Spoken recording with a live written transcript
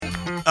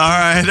All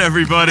right,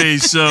 everybody.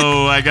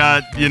 So I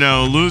got,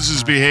 Luz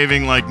is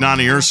behaving like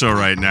Nani Urso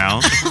right now.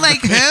 Like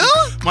who?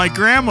 My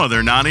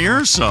grandmother, Nani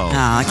Urso.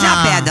 Oh, it's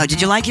not bad, though.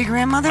 Did you like your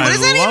grandmother? What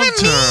does that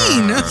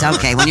even mean? It's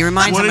okay. When you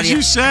remind What somebody... did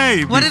you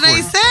say? What did I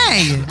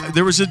say?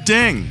 There was a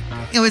ding.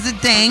 It was a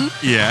ding.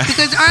 Yeah.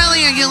 Because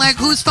earlier you're like,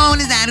 whose phone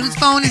is that? Whose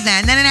phone is that?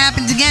 And then it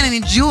happens again and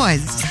it's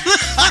yours.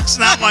 It's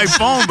not my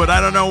phone, but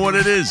I don't know what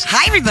it is.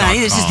 Hi, everybody.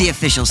 This is the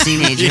official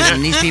Teenagers,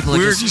 and these people are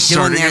We're just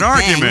starting doing their an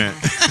thing. argument.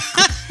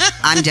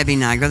 I'm Debbie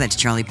Nigro. That's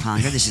Charlie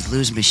Pongo. This is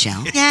Luz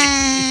Michelle.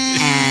 Yay.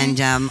 And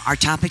our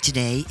topic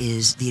today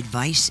is the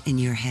advice in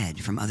your head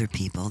from other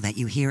people that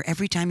you hear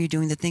every time you're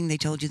doing the thing they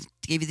told you,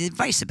 gave you the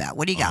advice about.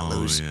 What do you got,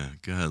 Luz? Oh, yeah.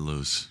 Go ahead,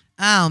 Luz.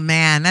 Oh,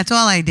 man. That's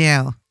all I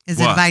do is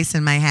What? advice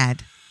in my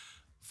head.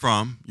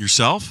 From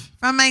yourself?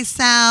 From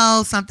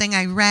myself, something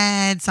I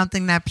read,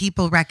 something that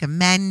people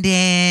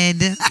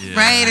recommended,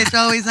 right? It's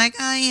always like,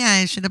 oh, yeah,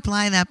 I should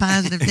apply that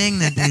positive thing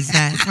that they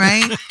said,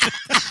 right?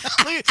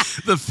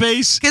 The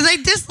face. Because I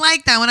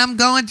dislike that when I'm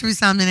going through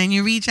something and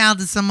you reach out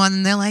to someone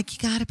and they're like, you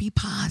got to be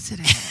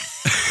positive.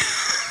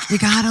 You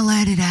got to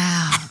let it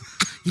out.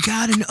 You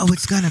got to know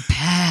it's going to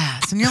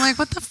pass. And you're like,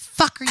 what the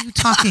fuck are you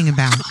talking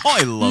about? Oh,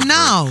 I love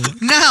No.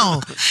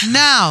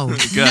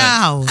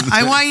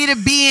 I want you to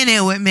be in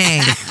it with me.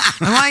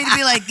 I want you to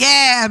be like,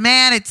 yeah,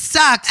 man, it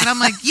sucks. And I'm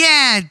like,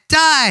 yeah, it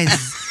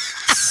does.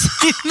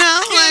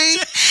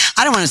 Like,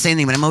 I don't want to say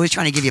anything, but I'm always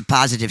trying to give you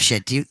positive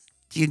shit. Do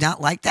you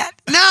not like that?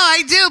 no,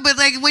 I do. But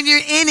like when you're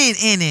in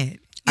it, you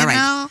All right.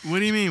 know? What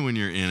do you mean when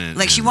you're in it?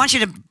 Like, she wants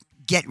you to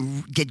get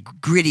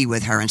gritty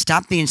with her and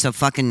stop being so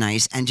fucking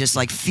nice and just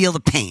like feel the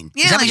pain.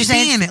 Yeah, Is that like what you're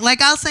saying? being it.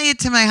 Like I'll say it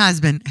to my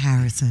husband,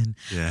 Harrison.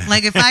 Yeah.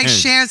 Like if I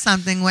share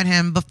something with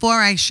him, before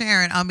I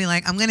share it, I'll be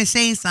like, I'm going to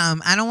say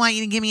something. I don't want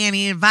you to give me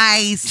any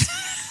advice.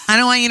 I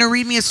don't want you to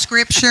read me a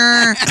scripture.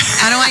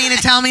 I don't want you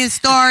to tell me a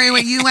story,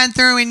 what you went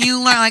through and you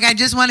learned. Like I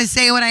just want to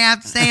say what I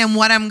have to say and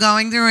what I'm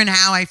going through and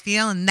how I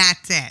feel, and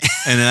that's it.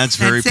 And that's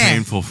very That's it.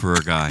 painful for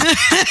a guy.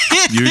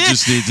 You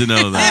just need to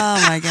know that.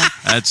 Oh my God.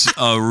 That's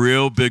a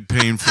real big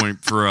pain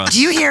point for us. Do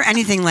you hear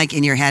anything like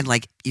in your head,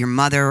 like your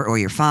mother or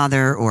your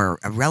father or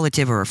a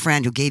relative or a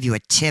friend who gave you a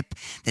tip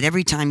that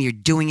every time you're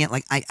doing it,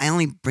 like I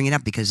only bring it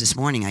up because this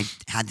morning I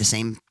had the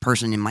same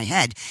person in my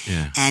head,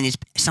 and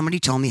somebody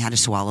told me how to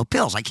swallow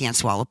pills. I can't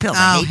swallow pills.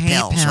 I hate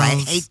pills. Right?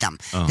 I hate them.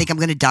 I think I'm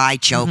going to die,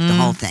 choke, the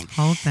whole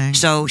thing.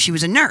 So she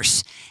was a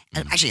nurse,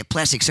 actually a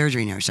plastic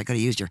surgery nurse. I could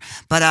have used her,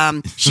 but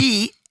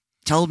she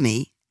told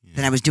me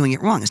that I was doing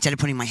it wrong. Instead of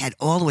putting my head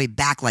all the way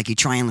back like you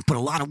try and put a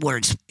lot of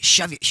words,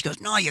 shove it. She goes,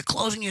 no, you're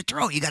closing your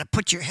throat. You got to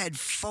put your head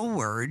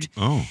forward.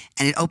 Oh.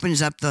 And it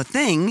opens up the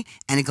thing,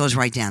 and it goes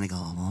right down. I go,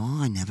 oh,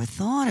 I never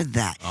thought of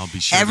that. I'll be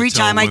sure Every to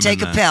tell time I women take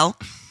that. a pill,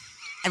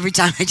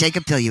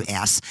 you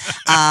ass,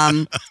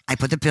 I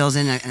put the pills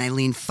in and I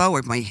lean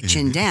forward, my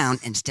chin down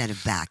instead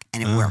of back,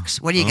 and it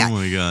works. What do you got? Oh,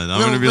 my God. I'm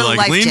Little- going to be little like,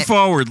 life lean tip.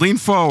 forward, lean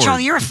forward.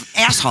 Charlie, you're an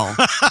asshole.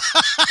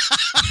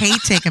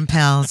 Hate taking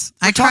pills.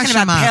 We're I talking crush about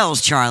them up.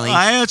 pills, Charlie.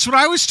 That's what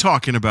I was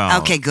talking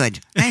about. Okay, good.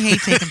 I hate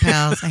taking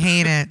pills. I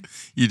hate it.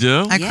 You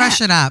do? I crush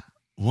it up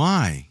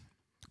Why?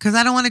 because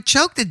I don't want to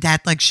choke to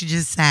death like she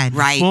just said.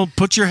 Right. Well,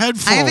 put your head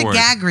I forward. have a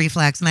gag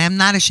reflex, and I am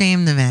not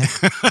ashamed of it.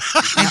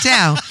 I do.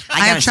 I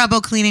have gotta- trouble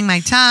cleaning my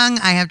tongue.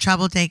 I have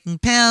trouble taking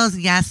pills.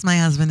 Yes, my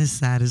husband is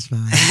satisfied.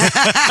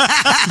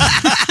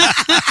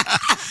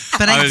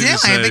 But I do.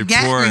 I have a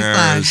gag poor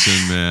reflex.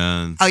 Harrison,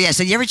 man. Oh yeah,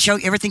 so you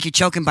ever think you're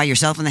choking by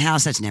yourself in the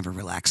house? That's never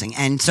relaxing.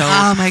 And so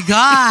Oh my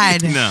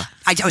God. No.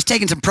 I was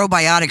taking some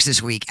probiotics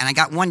this week, and I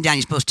got one down.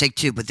 You're supposed to take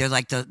two, but they're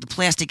like the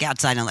plastic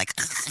outside. And I'm like,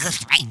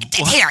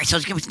 here, so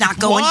it's not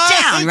going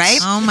down, right?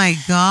 Oh my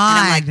God.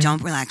 And I'm like,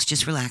 don't relax,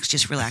 just relax,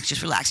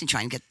 and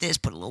try and get this.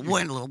 Put a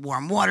little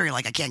warm water. You're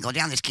like, I can't go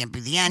down. This can't be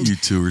the end. You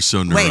two are so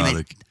Wait a neurotic.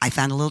 minute, I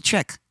found a little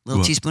trick.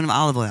 Little What? teaspoon of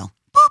olive oil.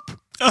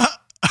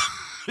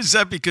 Is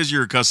that because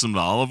you're accustomed to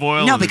olive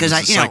oil? No, and because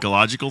it's a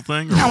psychological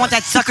thing? Or I what? want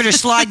that sucker to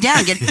slide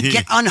down, get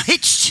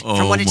unhitched from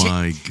Oh, what it's.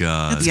 my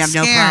God. You have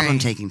no Scary. problem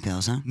taking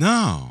pills, huh?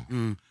 No.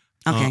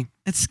 Okay.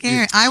 It's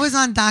scary. I was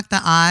on Dr.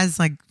 Oz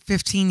like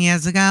 15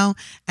 years ago,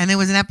 and there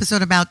was an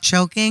episode about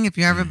choking. If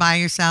you're ever by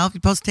yourself, you're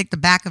supposed to take the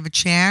back of a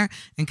chair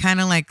and kind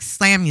of like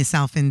slam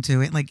yourself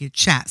into it, like your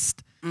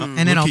chest, and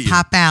Look it'll at you.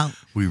 pop out.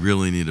 We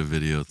really need a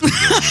video thing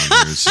going on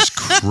here. This is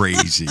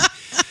crazy.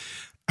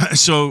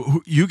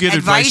 So you get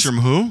advice from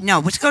who?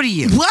 No, let's go to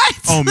you. What?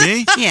 Oh,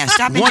 me? Yeah,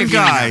 stop One interviewing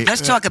guy. her.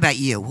 Let's talk about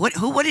you.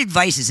 What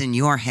advice is in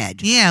your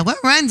head? Yeah, what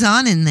runs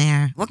on in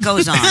there? What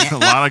goes on? A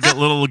lot of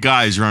little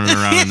guys running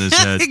around in his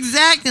head.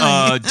 Exactly.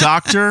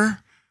 Dr.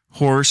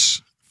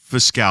 Horst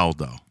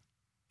Fiscaldo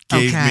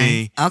gave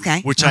me,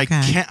 Okay. which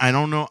Okay. I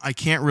don't know, I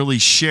can't really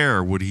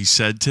share what he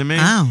said to me,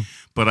 Oh.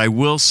 but I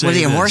will say Was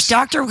he a this. horse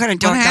doctor? What kind of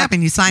What doctor?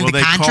 happened? You signed Well,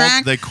 the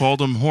contract? they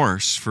called him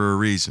Horse for a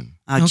reason.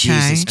 Oh, Okay.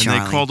 Jesus, And Charlie.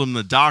 they called him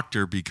the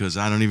doctor because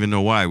I don't even know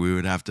why. We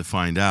would have to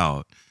find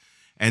out.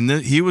 And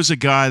he was a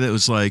guy that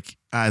was like,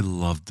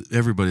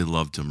 everybody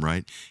loved him,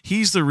 right?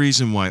 He's the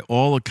reason why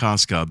all of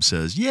Coscob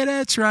says, yeah,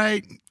 that's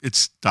right.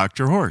 It's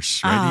Dr.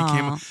 Horse, right?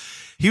 Aw.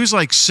 He was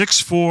like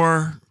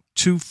 6'4",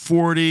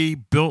 240,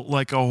 built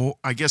like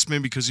I guess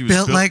maybe because he was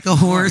Built like a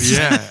horse.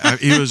 Yeah,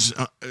 he was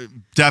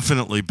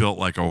definitely built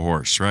like a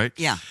horse, right?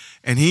 Yeah.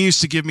 And he used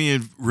to give me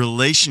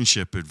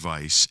relationship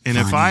advice. And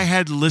if I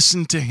had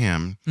listened to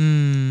him, do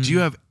you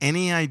have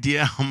any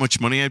idea how much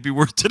money I'd be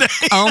worth today?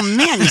 Oh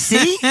man, you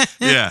see?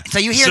 Yeah. So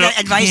you hear that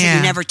advice that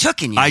you never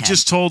took in your head. I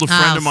just told a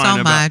friend of mine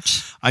so about.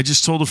 much. I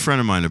just told a friend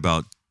of mine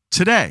about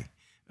today.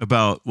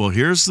 About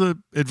here's the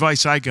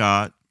advice I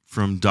got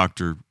from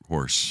Dr.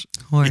 Horse.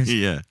 Horse.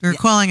 Yeah. We're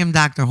calling him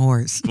Dr.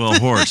 Horse. Well,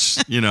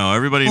 Horse.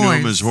 Everybody knew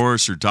him as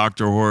Horse or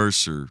Dr.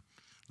 Horse or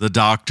the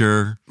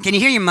doctor. Can you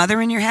hear your mother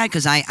in your head?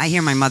 Because I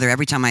hear my mother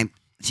every time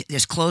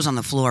there's clothes on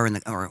the floor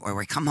or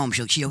I come home.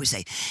 She always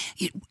say,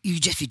 you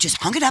just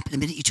hung it up. The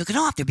minute you took it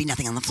off, there'd be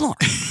nothing on the floor.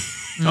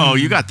 Oh,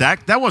 you got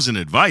that? That wasn't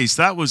advice.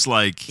 That was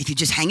like. If you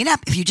just hang it up,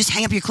 if you just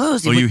hang up your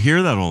clothes. You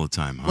hear that all the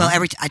time, huh?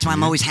 Well, that's why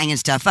I'm always hanging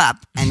stuff up.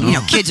 And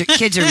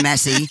kids are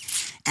messy,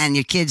 and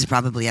your kids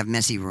probably have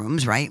messy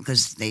rooms, right?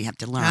 Because they have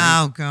to learn.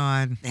 Oh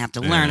God. They have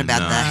to learn about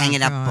the hang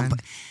it up.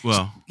 God.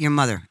 Well, your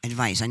mother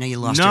advice. I know you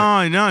lost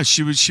her. No.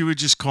 She would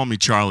just call me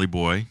Charlie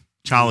Boy.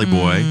 Charlie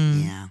Boy.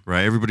 Yeah.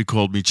 Right. Everybody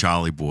called me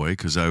Charlie Boy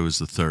because I was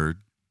the third.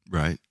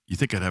 Right. You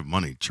think I'd have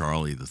money,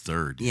 Charlie the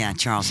third? Yeah,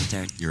 Charles the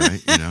third. You're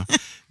right.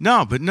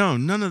 No, but no.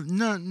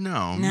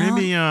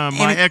 Maybe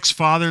my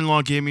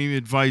ex-father-in-law gave me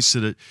advice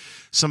that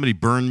somebody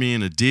burned me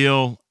in a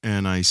deal,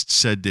 and I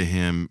said to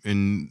him,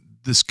 and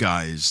this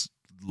guy is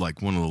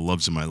like one of the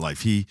loves of my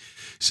life. He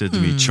said to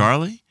me,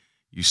 Charlie,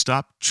 you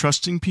stop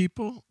trusting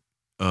people,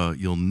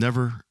 you'll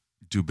never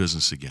do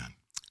business again.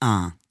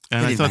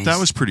 And I thought that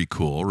was pretty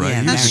cool, right? Yeah,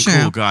 He That's was true.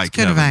 a cool guy, That's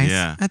good Kevin. advice.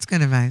 Yeah. That's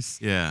good advice.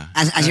 Yeah.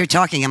 As you're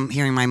talking, I'm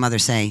hearing my mother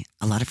say,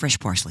 a lot of fresh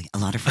parsley, a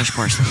lot of fresh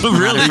parsley. a lot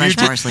Really? of fresh You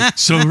did- parsley.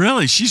 So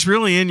really, she's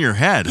really in your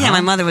head, Yeah, huh?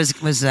 my mother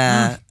was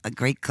a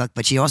great cook,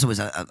 but she also was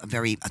a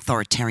very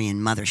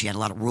authoritarian mother. She had a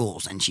lot of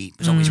rules, and she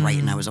was always right,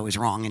 and I was always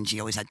wrong, and she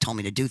always had told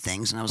me to do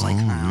things, and I was like, I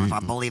don't know if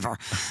I believe her.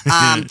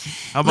 How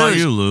about Luz,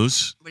 you,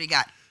 Luz? What do you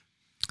got?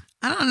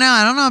 I don't know.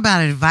 I don't know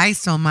about advice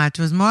so much.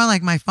 It was more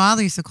like my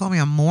father used to call me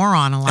a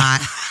moron a lot.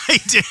 I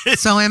did.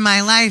 So in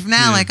my life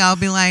now, Yeah. like I'll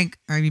be like,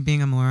 "Are you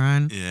being a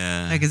moron?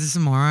 Yeah. Like, is this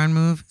a moron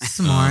move? Is this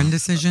a moron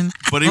decision?"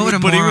 But What would a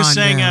he was moron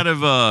saying do? out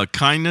of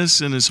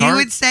kindness in his He heart.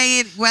 would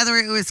say it whether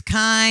it was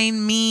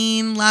kind,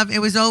 mean, love. It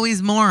was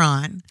always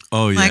moron.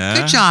 Oh yeah. Like,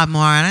 good job,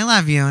 moron. I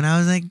love you. And I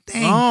was like,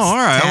 thanks. Oh, all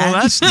right. Dad.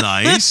 Well, that's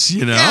nice.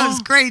 Yeah, it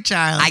was great,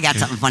 Charlie. I got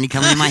something funny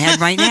coming in my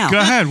head right now. Go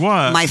ahead.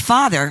 What? My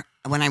father,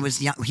 when I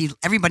was young,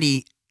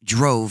 everybody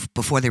drove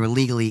before they were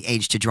legally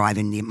aged to drive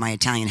in my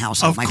Italian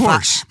household. Of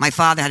course. My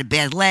father had a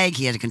bad leg.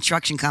 He had a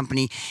construction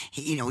company.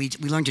 We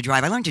learned to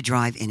drive. I learned to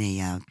drive in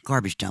a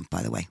garbage dump,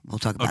 by the way. We'll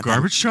talk about a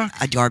garbage truck?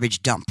 A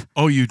garbage dump.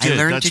 Oh, you did. I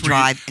learned That's to where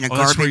you- drive in a that's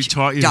where he garbage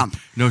taught you? dump.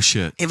 No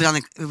shit. It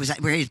was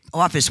where his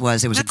office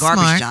was. There was a That's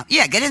garbage smart. dump.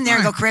 Yeah, get in there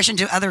and go Smart. crash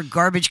into other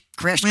garbage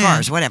crashed Yeah.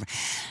 cars, whatever.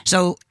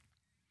 So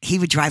he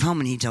would drive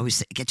home and he'd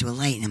always get to a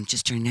light and I'm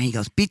just turning there. He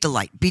goes, beat the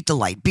light, beat the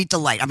light, beat the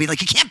light. I'd be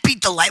like, you can't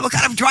beat the light. What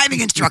kind of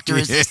driving instructor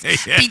is this?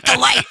 Yeah. Beat the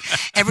light.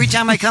 Every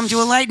time I come to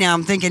a light now,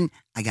 I'm thinking,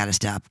 I got to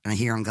stop. And I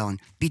hear him going,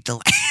 beat the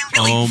light.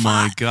 Really Oh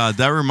far. my God.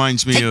 That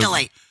reminds me Take of the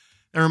light.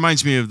 That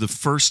reminds me of the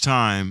first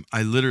time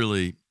I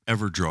literally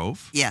ever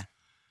drove. Yeah.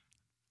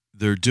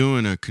 They're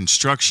doing a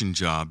construction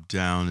job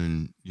down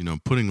and,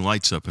 putting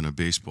lights up in a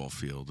baseball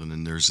field. And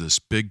then there's this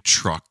big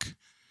truck,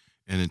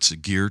 and it's a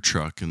gear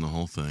truck and the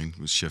whole thing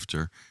with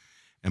shifter.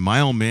 And my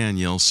old man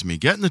yells to me,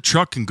 get in the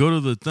truck and go to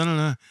the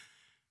da-da-da.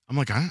 I'm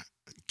like,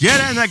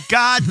 get in the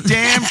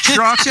goddamn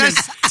truck.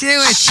 Just do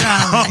it,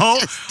 Charlie.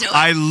 So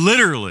I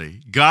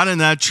literally got in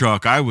that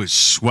truck. I was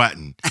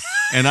sweating.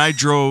 And I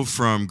drove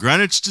from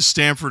Greenwich to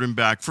Stamford and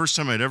back. First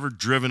time I'd ever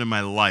driven in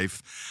my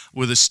life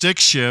with a stick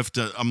shift.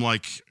 I'm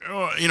like,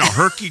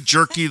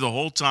 herky-jerky the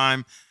whole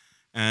time.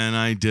 And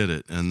I did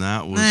it. And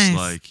that was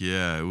Nice.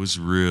 it was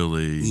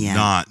really Yeah.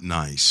 not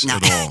nice No,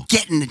 at all.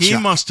 get in the He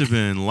truck. must have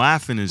been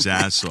laughing his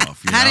ass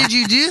off. How did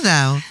you do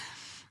though?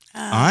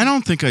 I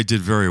don't think I did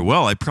very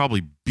well. I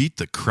probably beat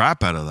the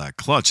crap out of that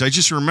clutch. I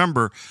just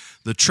remember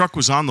the truck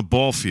was on the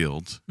ball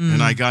field,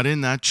 and I got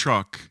in that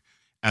truck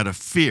out of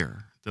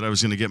fear that I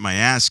was going to get my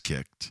ass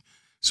kicked.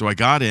 So I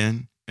got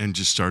in and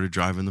just started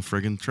driving the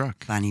friggin'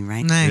 truck. Funny,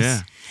 right? Nice.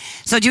 Yeah.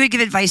 So do you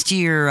give advice to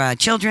your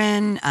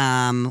children?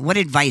 What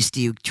advice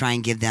do you try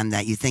and give them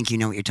that you think you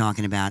know what you're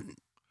talking about?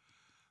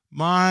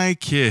 My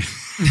kid.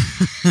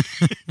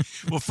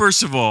 Well,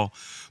 first of all,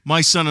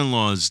 my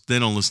son-in-laws, they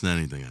don't listen to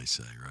anything I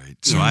say, right?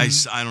 So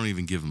I don't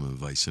even give them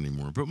advice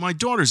anymore. But my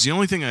daughters, the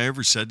only thing I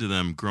ever said to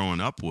them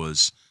growing up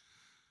was,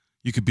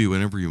 you could be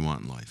whatever you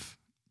want in life.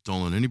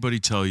 Don't let anybody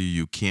tell you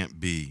you can't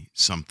be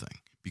something,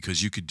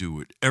 because you could do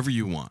whatever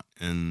you want.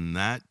 And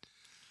that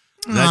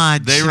Aw,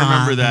 they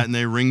remember John. that,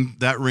 and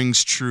that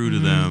rings true to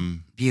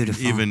them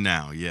Beautiful. even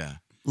now. Yeah.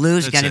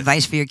 Luz, That's got it.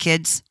 advice for your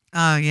kids?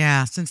 Oh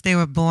yeah, since they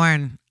were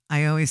born,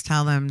 I always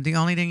tell them the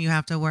only thing you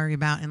have to worry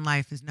about in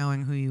life is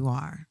knowing who you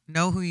are.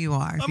 Know who you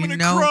are. I'm gonna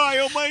cry.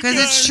 Oh my god! Because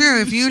it's true.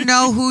 If you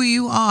know who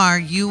you are,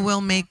 you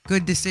will make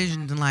good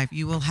decisions in life.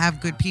 You will have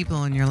good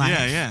people in your life.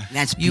 Yeah.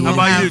 That's You beautiful.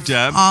 will How about have you,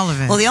 Deb? all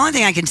of it. Well, the only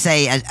thing I can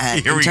say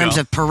Here in we terms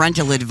go. of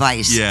parental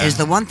advice Yeah. is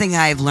the one thing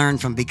I've learned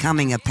from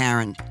becoming a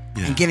parent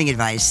Yeah. and giving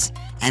advice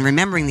and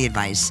remembering the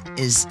advice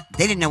is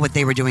they didn't know what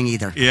they were doing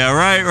either. Yeah,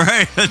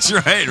 right. That's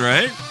right.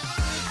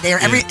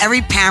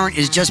 Every parent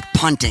is just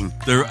punting.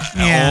 They're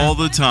Yeah. all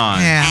the time.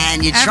 Yeah.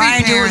 And you Every try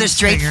and do it with a parent's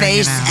straight figuring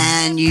face, it out.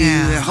 and you're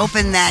Yeah.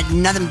 hoping that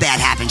nothing bad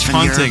happens from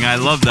Punting, your I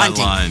love that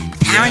punting. line.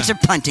 Parents Yeah. are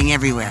punting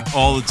everywhere.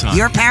 All the time.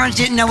 Your parents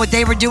didn't know what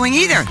they were doing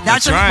either.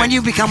 That's right. when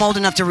you become old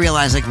enough to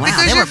realize, like, wow,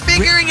 Because they you're were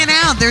figuring it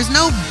out. There's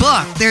no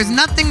book. There's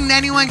nothing that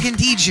anyone can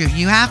teach you.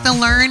 You have to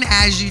learn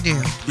as you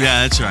do.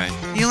 Yeah, that's right.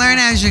 You learn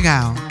as you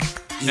go.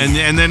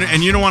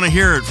 And you don't want to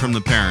hear it from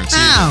the parents.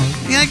 No.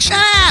 either. You're like, shut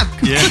up.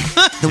 Yeah.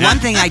 The one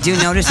thing I do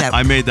notice that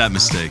I made that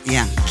mistake.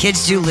 yeah,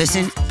 kids do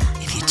listen.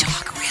 If you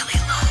talk really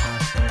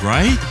low,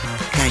 Right?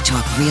 you gotta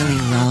talk really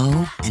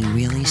low and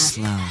really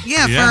slow.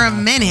 Yeah, Yeah. for a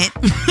minute.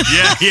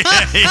 Yeah.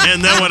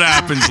 And then what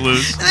happens,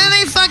 Luz? And then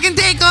they fucking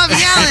take off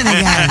yelling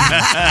again.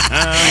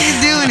 All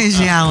you're doing is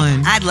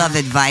yelling. I'd love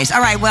advice.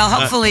 All right, well,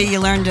 hopefully you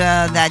learned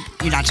that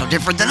you're not so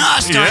different than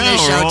us during Yeah,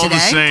 this we're show all today.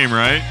 the same,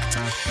 right?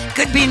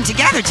 Good being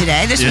together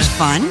today. This was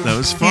fun. That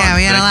was fun. Yeah,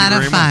 we had Thank a you lot of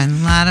very much.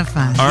 fun. A lot of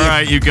fun. All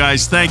right, you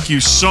guys, thank you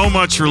so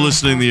much for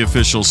listening to The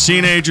Official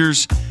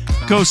Teenagers.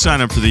 Go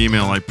sign up for the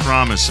email. I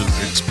promise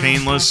it's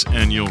painless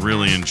and you'll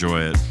really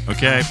enjoy it.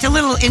 Okay? It's a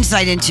little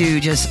insight into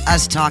just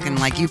us talking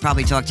like you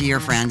probably talk to your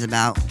friends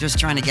about just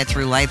trying to get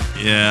through life.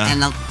 Yeah.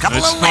 And a couple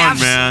It's of fun,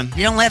 laughs. man.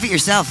 You don't laugh at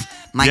yourself.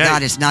 My Yeah,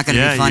 God, it's not going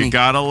to yeah, be funny. You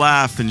gotta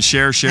laugh and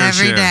share. Every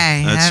share.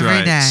 day, That's every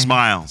right. day.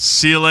 Smile.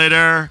 See you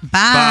later.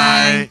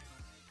 Bye. Bye.